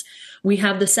inventories. We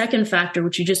have the second factor,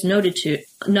 which you just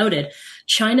noted.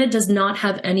 China does not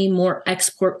have any more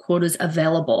export quotas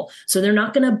available. So they're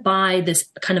not going to buy this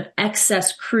kind of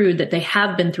excess crude that they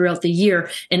have been throughout the year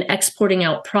and exporting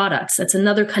out products. That's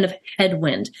another kind of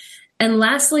headwind. And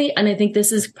lastly, and I think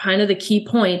this is kind of the key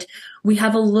point, we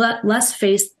have a lot less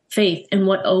faith in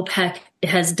what OPEC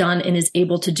has done and is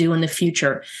able to do in the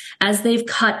future. As they've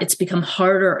cut, it's become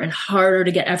harder and harder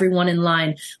to get everyone in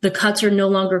line. The cuts are no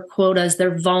longer quotas,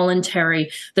 they're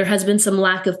voluntary. There has been some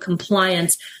lack of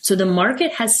compliance. So the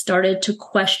market has started to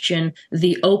question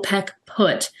the OPEC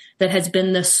put that has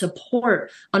been the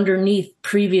support underneath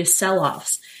previous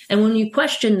sell-offs. And when you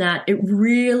question that, it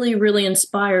really, really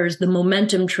inspires the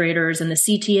momentum traders and the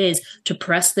CTAs to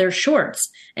press their shorts.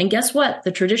 And guess what?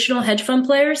 The traditional hedge fund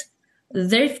players,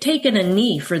 they've taken a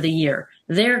knee for the year.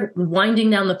 They're winding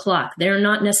down the clock. They're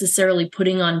not necessarily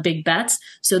putting on big bets,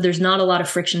 so there's not a lot of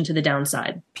friction to the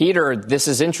downside. Peter, this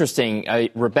is interesting.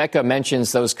 Rebecca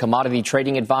mentions those commodity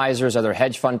trading advisors, other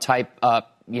hedge fund type,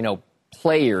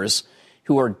 players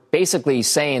who are basically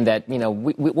saying that,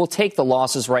 we'll take the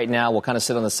losses right now. We'll kind of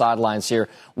sit on the sidelines here.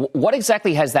 What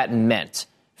exactly has that meant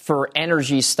for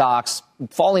energy stocks?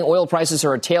 Falling oil prices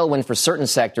are a tailwind for certain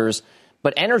sectors,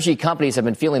 but energy companies have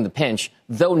been feeling the pinch,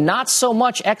 though not so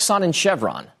much Exxon and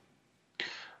Chevron.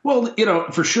 Well,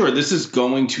 for sure, this is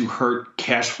going to hurt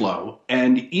cash flow.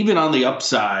 And even on the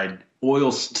upside,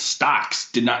 oil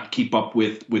stocks did not keep up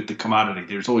with the commodity.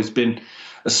 There's always been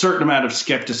a certain amount of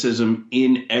skepticism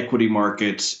in equity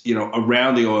markets,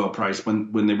 around the oil price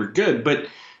when they were good. But,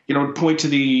 point to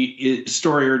the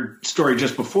story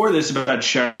just before this about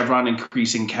Chevron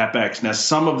increasing CapEx. Now,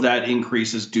 some of that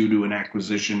increase is due to an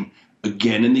acquisition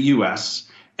again in the U.S.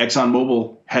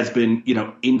 ExxonMobil has been,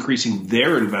 increasing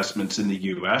their investments in the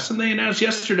U.S. And they announced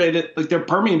yesterday that their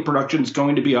Permian production is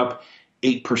going to be up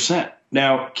 8%.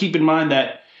 Now, keep in mind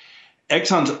that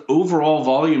Exxon's overall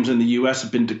volumes in the U.S.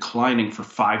 have been declining for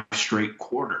 5 straight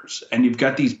quarters. And you've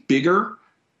got these bigger,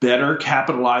 better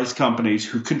capitalized companies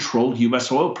who control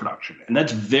U.S. oil production. And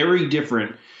that's very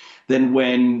different than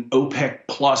when OPEC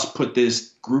Plus put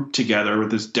this group together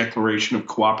with this declaration of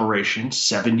cooperation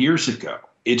 7 years ago.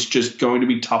 It's just going to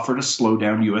be tougher to slow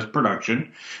down U.S.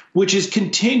 production, which has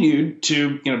continued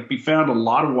to be found a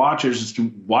lot of watchers as to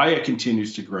why it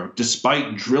continues to grow,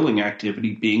 despite drilling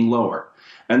activity being lower.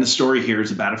 And the story here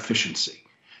is about efficiency.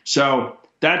 So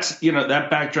that's, that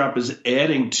backdrop is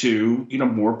adding to,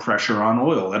 more pressure on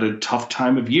oil at a tough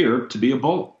time of year to be a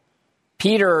bull.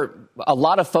 Peter, a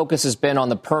lot of focus has been on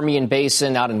the Permian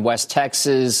Basin out in West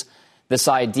Texas. This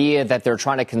idea that they're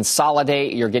trying to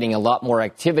consolidate, you're getting a lot more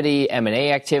activity,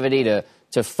 M&A activity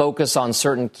to focus on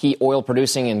certain key oil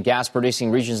producing and gas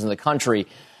producing regions in the country.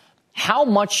 How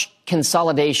much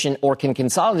consolidation, or can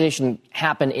consolidation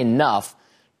happen enough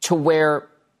to where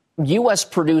U.S.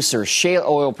 producers, shale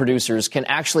oil producers, can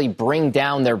actually bring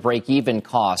down their break-even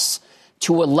costs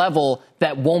to a level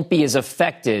that won't be as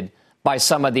affected by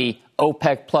some of the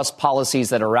OPEC plus policies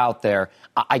that are out there?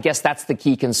 I guess that's the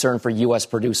key concern for U.S.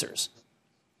 producers.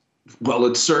 Well,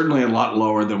 it's certainly a lot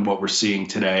lower than what we're seeing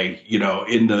today,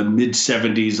 in the mid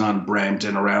 70s on Brent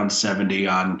and around 70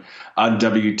 on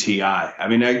WTI. I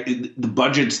mean, the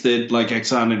budgets that like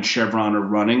Exxon and Chevron are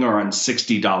running are on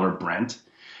 $60 Brent.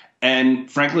 And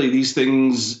frankly, these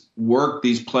things work,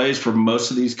 these plays for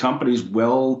most of these companies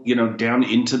down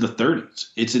into the 30s.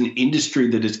 It's an industry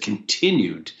that has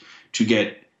continued to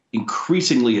get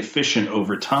increasingly efficient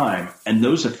over time, and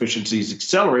those efficiencies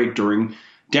accelerate during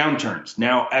downturns.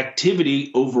 Now, activity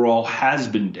overall has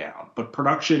been down, but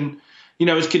production,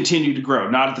 has continued to grow,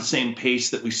 not at the same pace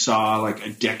that we saw like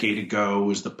a decade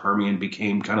ago as the Permian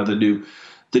became kind of the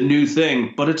new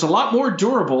thing. But it's a lot more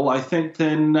durable, I think,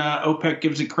 than OPEC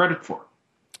gives it credit for.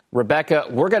 Rebecca,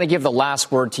 we're going to give the last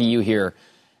word to you here.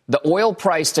 The oil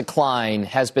price decline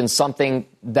has been something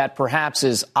that perhaps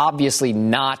is obviously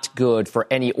not good for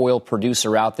any oil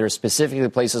producer out there, specifically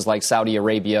places like Saudi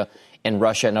Arabia and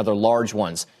Russia and other large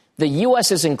ones. The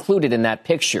U.S. is included in that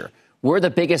picture. We're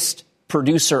the biggest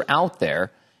producer out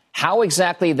there. How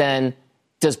exactly then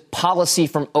does policy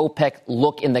from OPEC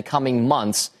look in the coming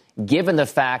months, given the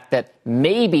fact that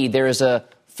maybe there is a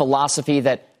philosophy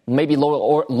that maybe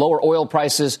lower oil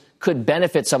prices could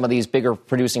benefit some of these bigger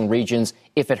producing regions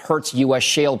if it hurts U.S.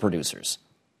 shale producers?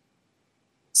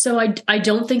 So I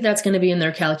don't think that's going to be in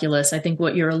their calculus. I think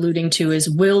what you're alluding to is,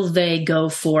 will they go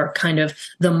for kind of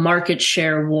the market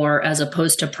share war as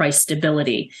opposed to price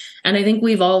stability? And I think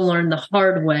we've all learned the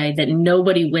hard way that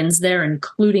nobody wins there,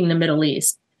 including the Middle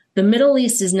East. The Middle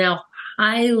East is now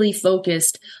highly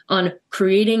focused on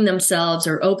creating themselves,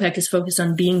 or OPEC is focused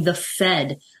on being the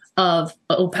Fed of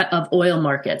oil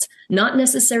markets, not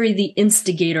necessarily the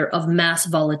instigator of mass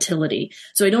volatility.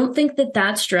 So I don't think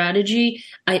that strategy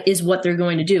is what they're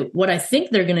going to do. What I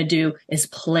think they're going to do is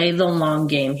play the long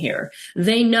game here.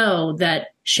 They know that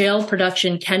shale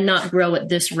production cannot grow at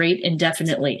this rate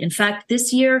indefinitely. In fact,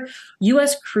 this year,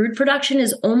 U.S. crude production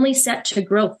is only set to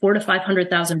grow 400,000 to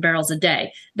 500,000 barrels a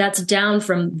day. That's down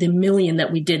from the million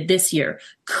that we did this year.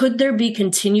 Could there be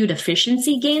continued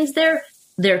efficiency gains there?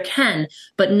 There can,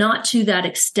 but not to that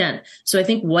extent. So I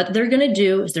think what they're going to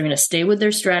do is they're going to stay with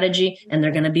their strategy, and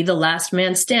they're going to be the last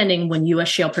man standing when U.S.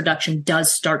 shale production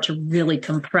does start to really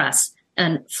compress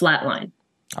and flatline.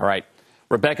 All right.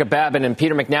 Rebecca Babin and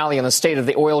Peter McNally on the state of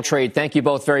the oil trade. Thank you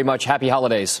both very much. Happy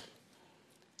holidays.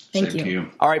 Thank you.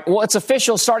 All right. Well, it's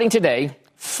official starting today.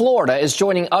 Florida is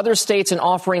joining other states in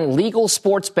offering legal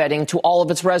sports betting to all of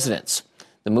its residents.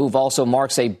 The move also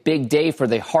marks a big day for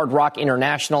the Hard Rock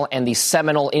International and the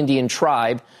Seminole Indian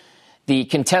tribe. The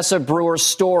Contessa Brewer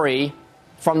story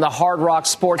from the Hard Rock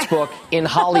Sportsbook in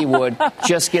Hollywood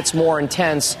just gets more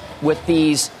intense with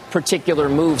these particular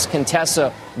moves. Contessa,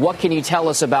 what can you tell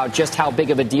us about just how big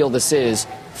of a deal this is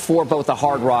for both the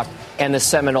Hard Rock and the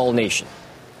Seminole Nation?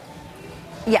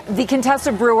 Yeah, the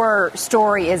Contessa Brewer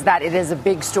story is that it is a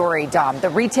big story, Dom.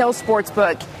 The retail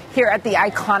sportsbook here at the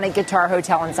iconic Guitar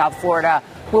Hotel in South Florida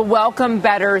will welcome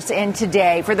bettors in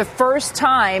today for the first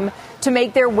time to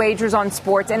make their wagers on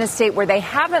sports in a state where they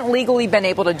haven't legally been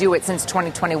able to do it since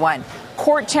 2021.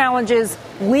 Court challenges,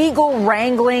 legal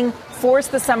wrangling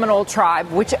forced the Seminole tribe,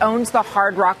 which owns the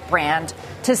Hard Rock brand,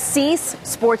 to cease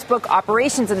sportsbook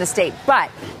operations in the state.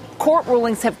 But court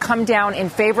rulings have come down in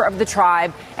favor of the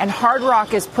tribe, and Hard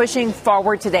Rock is pushing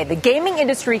forward today. The gaming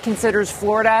industry considers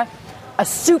Florida a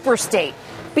super state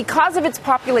because of its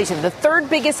population, the third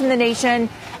biggest in the nation,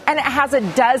 and it has a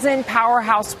dozen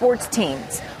powerhouse sports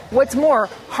teams. What's more,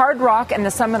 Hard Rock and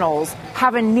the Seminoles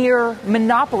have a near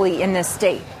monopoly in this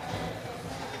state.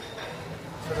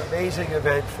 It's an amazing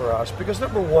event for us because,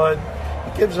 number one,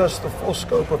 it gives us the full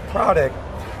scope of product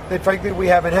that, frankly, we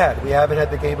haven't had. We haven't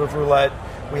had the game of roulette.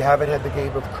 We haven't had the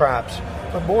game of craps.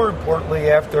 But more importantly,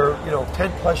 after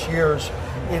 10 plus years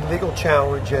in legal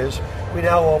challenges, we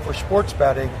now offer sports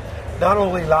betting, not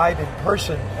only live in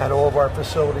person at all of our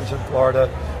facilities in Florida,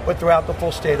 but throughout the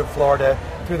full state of Florida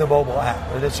through the mobile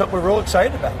app. And it's something we're real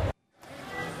excited about.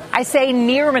 I say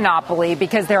near monopoly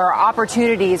because there are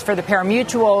opportunities for the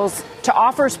pari-mutuels to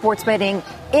offer sports betting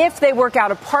if they work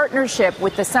out a partnership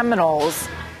with the Seminoles.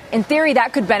 In theory,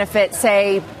 that could benefit,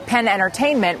 say, Penn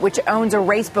Entertainment, which owns a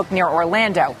race book near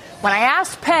Orlando. When I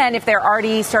asked Penn if they're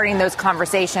already starting those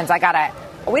conversations,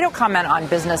 we don't comment on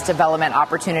business development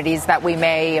opportunities that we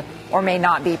may or may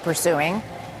not be pursuing.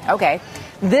 Okay.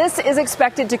 This is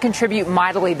expected to contribute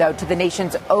mightily, though, to the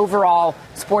nation's overall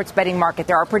sports betting market.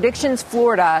 There are predictions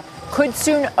Florida could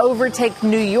soon overtake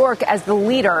New York as the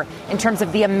leader in terms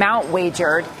of the amount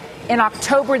wagered. In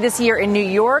October this year in New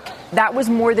York, that was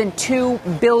more than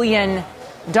 $2 billion.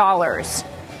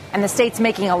 And the state's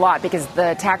making a lot because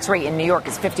the tax rate in New York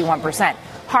is 51%.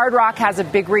 Hard Rock has a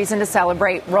big reason to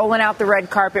celebrate, rolling out the red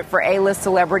carpet for A-list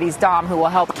celebrities, Dom, who will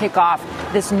help kick off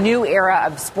this new era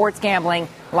of sports gambling,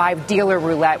 live dealer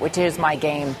roulette, which is my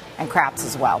game, and craps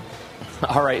as well.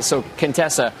 All right. So,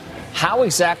 Contessa, how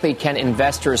exactly can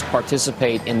investors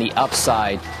participate in the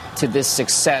upside to this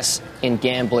success in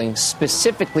gambling,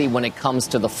 specifically when it comes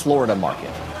to the Florida market?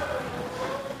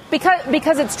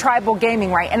 Because it's tribal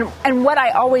gaming, right? And what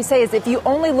I always say is if you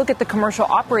only look at the commercial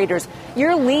operators,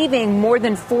 you're leaving more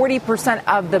than 40%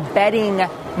 of the betting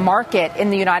market in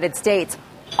the United States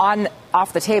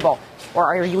off the table. Or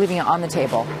are you leaving it on the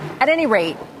table? At any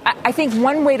rate, I think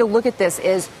one way to look at this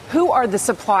is who are the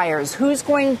suppliers? Who's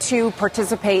going to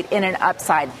participate in an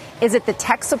upside? Is it the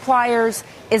tech suppliers?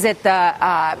 Is it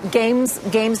the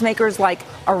games makers like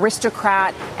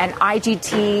Aristocrat and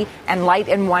IGT and Light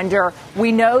and Wonder?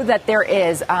 We know that there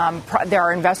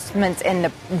are investments in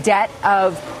the debt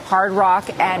of Hard Rock,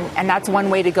 and that's one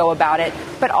way to go about it.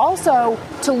 But also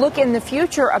to look in the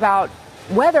future about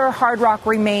whether Hard Rock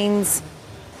remains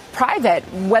private,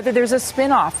 whether there's a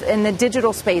spinoff in the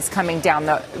digital space coming down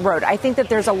the road. I think that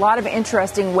there's a lot of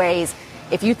interesting ways.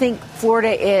 If you think Florida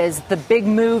is the big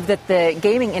move that the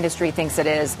gaming industry thinks it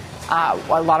is, a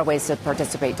lot of ways to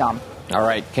participate, Dom. All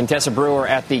right. Contessa Brewer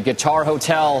at the Guitar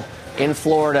Hotel in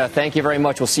Florida. Thank you very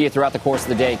much. We'll see you throughout the course of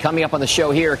the day. Coming up on the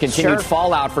show here, continued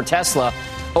fallout for Tesla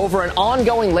over an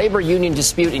ongoing labor union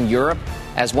dispute in Europe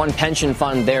as one pension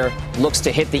fund there looks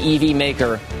to hit the EV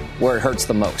maker where it hurts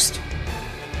the most.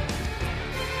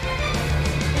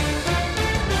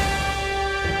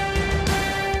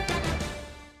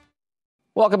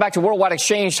 Welcome back to Worldwide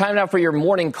Exchange. Time now for your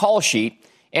morning call sheet.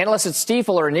 Analysts at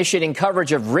Stifel are initiating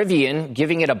coverage of Rivian,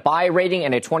 giving it a buy rating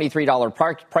and a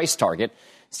 $23 price target.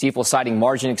 Stifel citing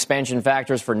margin expansion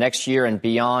factors for next year and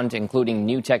beyond, including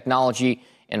new technology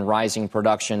and rising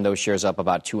production. Those shares up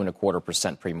about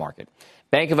 2.25% pre-market.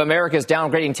 Bank of America is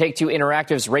downgrading Take-Two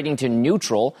Interactive's rating to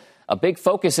neutral. A big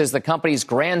focus is the company's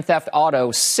Grand Theft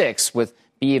Auto 6, with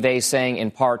B of A saying,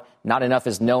 in part, not enough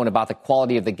is known about the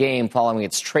quality of the game following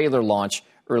its trailer launch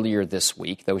earlier this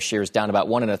week. Those shares down about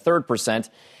 1.33%.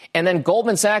 And then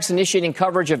Goldman Sachs initiating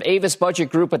coverage of Avis Budget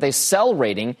Group with a sell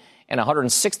rating and a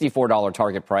 $164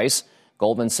 target price.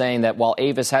 Goldman saying that while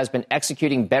Avis has been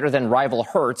executing better than rival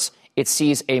Hertz, it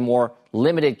sees a more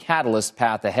limited catalyst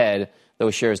path ahead.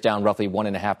 Those shares down roughly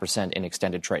 1.5% in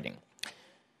extended trading.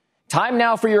 Time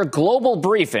now for your global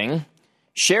briefing.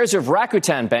 Shares of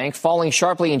Rakuten Bank falling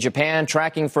sharply in Japan,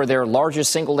 tracking for their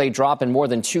largest single-day drop in more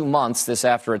than 2 months. This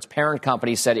after its parent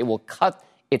company said it will cut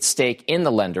its stake in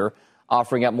the lender,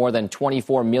 offering up more than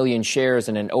 24 million shares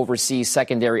in an overseas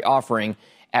secondary offering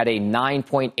at a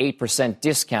 9.8%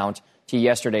 discount to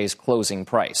yesterday's closing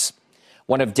price.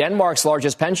 One of Denmark's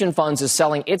largest pension funds is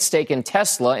selling its stake in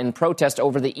Tesla in protest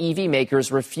over the EV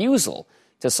maker's refusal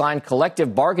to sign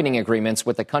collective bargaining agreements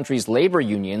with the country's labor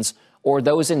unions or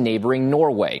those in neighboring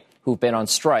Norway, who've been on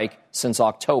strike since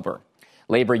October.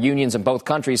 Labor unions in both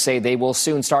countries say they will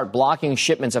soon start blocking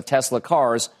shipments of Tesla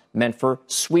cars meant for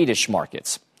Swedish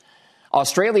markets.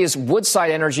 Australia's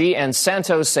Woodside Energy and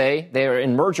Santos say they are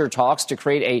in merger talks to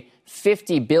create a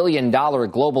 $50 billion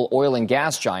global oil and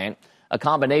gas giant. A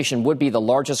combination would be the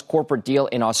largest corporate deal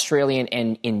in Australia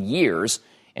in years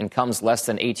and comes less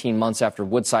than 18 months after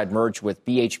Woodside merged with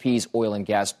BHP's oil and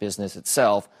gas business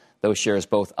itself. Those shares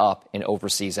both up in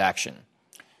overseas action.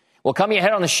 Well, coming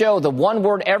ahead on the show, the one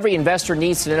word every investor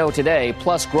needs to know today,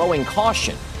 plus growing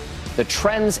caution. The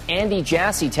trends Andy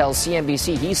Jassy tells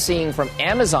CNBC he's seeing from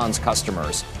Amazon's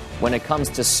customers when it comes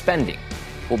to spending.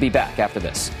 We'll be back after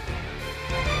this.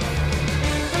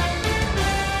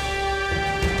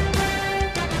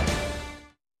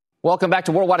 Welcome back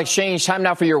to Worldwide Exchange. Time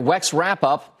now for your WEX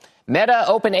wrap-up. Meta,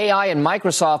 OpenAI, and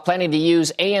Microsoft planning to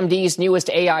use AMD's newest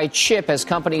AI chip as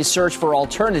companies search for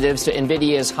alternatives to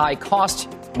NVIDIA's high-cost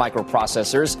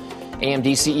microprocessors.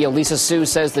 AMD CEO Lisa Su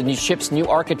says the new chip's new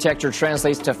architecture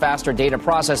translates to faster data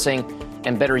processing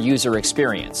and better user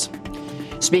experience.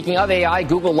 Speaking of AI,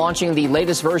 Google launching the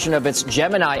latest version of its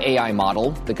Gemini AI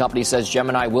model. The company says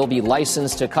Gemini will be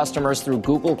licensed to customers through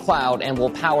Google Cloud and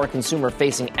will power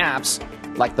consumer-facing apps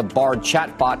like the Bard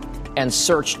chatbot and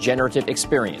search generative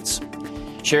experience.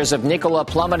 Shares of Nikola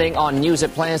plummeting on news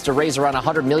it plans to raise around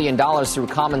 $100 million through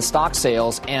common stock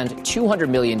sales and $200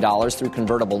 million through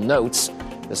convertible notes.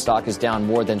 The stock is down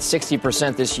more than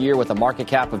 60% this year with a market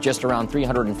cap of just around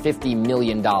 $350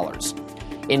 million.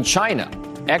 In China,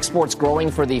 exports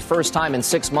growing for the first time in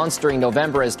 6 months during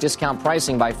November as discount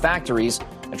pricing by factories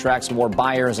attracts more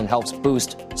buyers and helps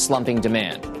boost slumping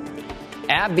demand.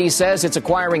 AbbVie says it's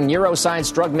acquiring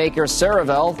neuroscience drug maker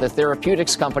Cerevel, the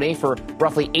therapeutics company, for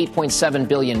roughly $8.7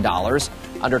 billion.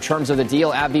 Under terms of the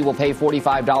deal, AbbVie will pay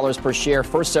 $45 per share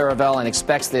for Cerevel and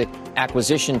expects the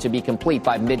acquisition to be complete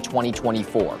by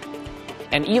mid-2024.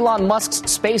 And Elon Musk's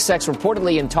SpaceX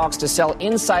reportedly in talks to sell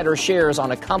insider shares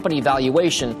on a company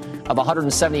valuation of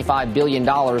 $175 billion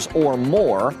or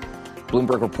more.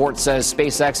 Bloomberg report says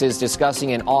SpaceX is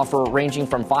discussing an offer ranging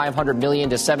from $500 million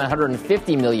to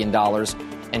 $750 million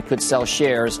and could sell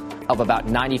shares of about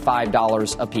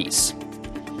 $95 apiece.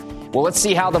 Well, let's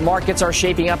see how the markets are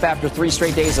shaping up after 3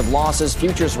 straight days of losses.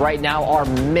 Futures right now are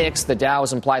mixed. The Dow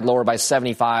is implied lower by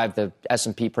 75. The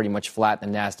S&P pretty much flat. The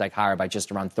Nasdaq higher by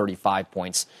just around 35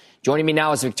 points. Joining me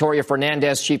now is Victoria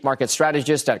Fernandez, Chief Market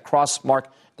Strategist at Crossmark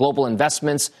Global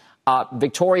Investments.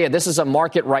 Victoria, this is a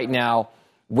market right now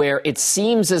where it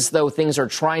seems as though things are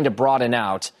trying to broaden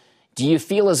out. Do you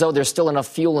feel as though there's still enough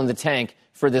fuel in the tank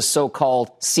for this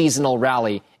so-called seasonal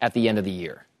rally at the end of the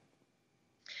year?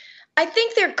 I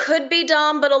think there could be,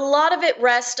 Dom, but a lot of it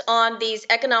rests on these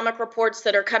economic reports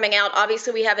that are coming out.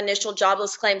 Obviously, we have initial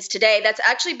jobless claims today. That's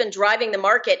actually been driving the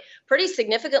market pretty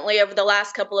significantly over the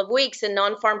last couple of weeks, and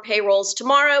non-farm payrolls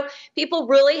tomorrow. People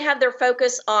really have their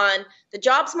focus on the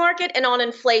jobs market and on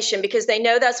inflation because they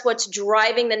know that's what's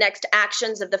driving the next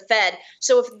actions of the Fed.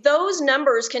 So if those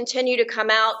numbers continue to come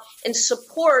out in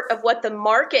support of what the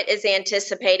market is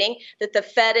anticipating that the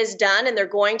Fed has done and they're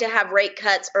going to have rate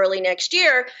cuts early next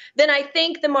year, then I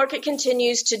think the market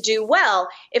continues to do well.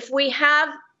 If we have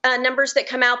numbers that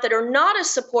come out that are not as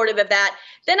supportive of that,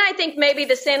 then I think maybe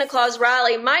the Santa Claus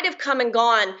rally might have come and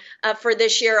gone for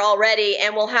this year already,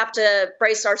 and we'll have to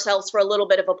brace ourselves for a little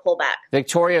bit of a pullback.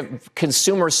 Victoria,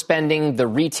 consumer spending, the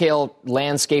retail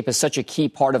landscape is such a key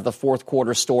part of the fourth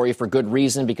quarter story for good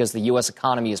reason because the U.S.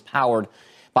 economy is powered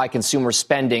by consumer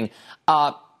spending.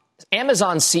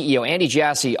 Amazon CEO Andy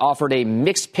Jassy offered a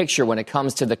mixed picture when it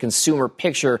comes to the consumer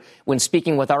picture when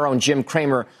speaking with our own Jim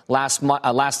Cramer last night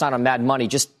on Mad Money.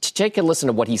 Just take a listen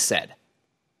to what he said.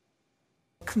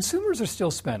 Consumers are still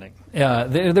spending.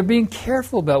 They're being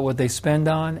careful about what they spend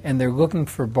on, and they're looking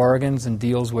for bargains and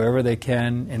deals wherever they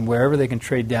can, and wherever they can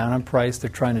trade down on price, they're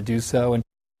trying to do so. And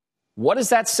what does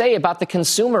that say about the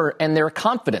consumer and their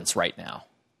confidence right now?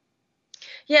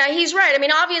 Yeah, he's right. I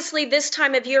mean, obviously, this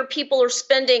time of year, people are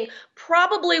spending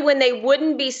probably when they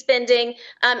wouldn't be spending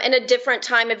in a different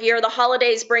time of year. The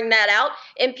holidays bring that out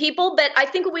in people. But I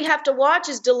think what we have to watch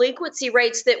is delinquency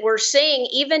rates that we're seeing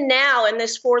even now in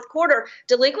this fourth quarter.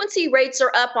 Delinquency rates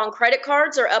are up on credit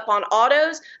cards, are up on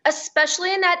autos,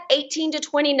 especially in that 18 to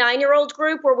 29-year-old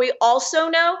group where we also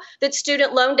know that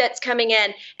student loan debt's coming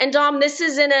in. And Dom, this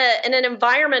is in an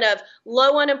environment of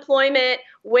low unemployment,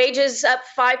 wages up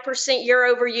 5% year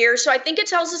over year. So I think it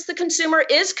tells us the consumer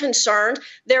is concerned.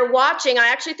 They're watching. I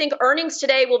actually think earnings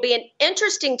today will be an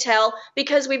interesting tell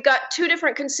because we've got two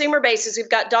different consumer bases. We've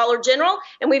got Dollar General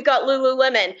and we've got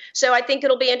Lululemon. So I think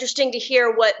it'll be interesting to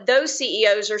hear what those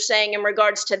CEOs are saying in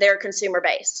regards to their consumer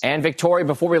base. And Victoria,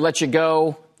 before we let you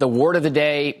go, the word of the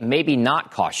day, maybe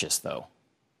not cautious, though.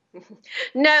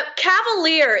 No,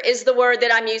 cavalier is the word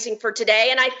that I'm using for today.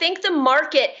 And I think the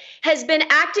market has been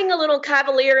acting a little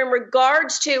cavalier in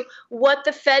regards to what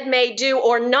the Fed may do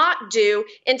or not do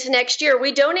into next year.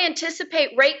 We don't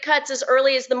anticipate rate cuts as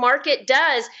early as the market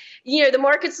does. You know, the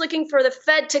market's looking for the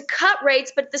Fed to cut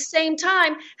rates, but at the same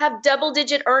time have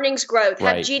double-digit earnings growth,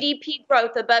 have GDP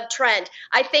growth above trend.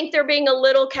 I think they're being a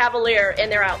little cavalier in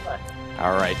their outlook.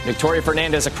 All right. Victoria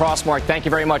Fernandez at Crossmark, thank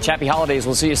you very much. Happy holidays.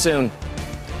 We'll see you soon.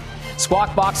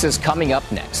 Squawk Box is coming up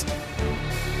next.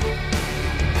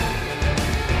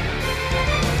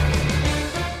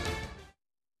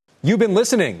 You've been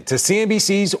listening to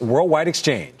CNBC's Worldwide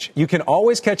Exchange. You can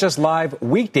always catch us live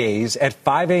weekdays at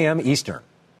 5 a.m. Eastern.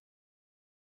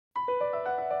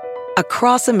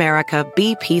 Across America,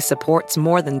 BP supports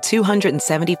more than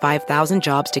 275,000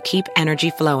 jobs to keep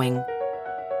energy flowing.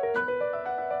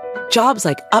 Jobs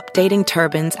like updating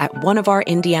turbines at one of our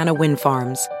Indiana wind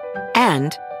farms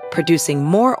and producing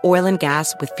more oil and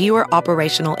gas with fewer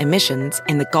operational emissions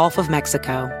in the Gulf of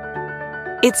Mexico.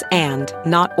 It's and,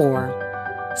 not or.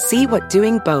 See what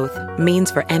doing both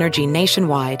means for energy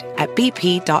nationwide at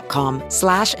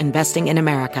bp.com/investing in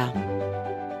America.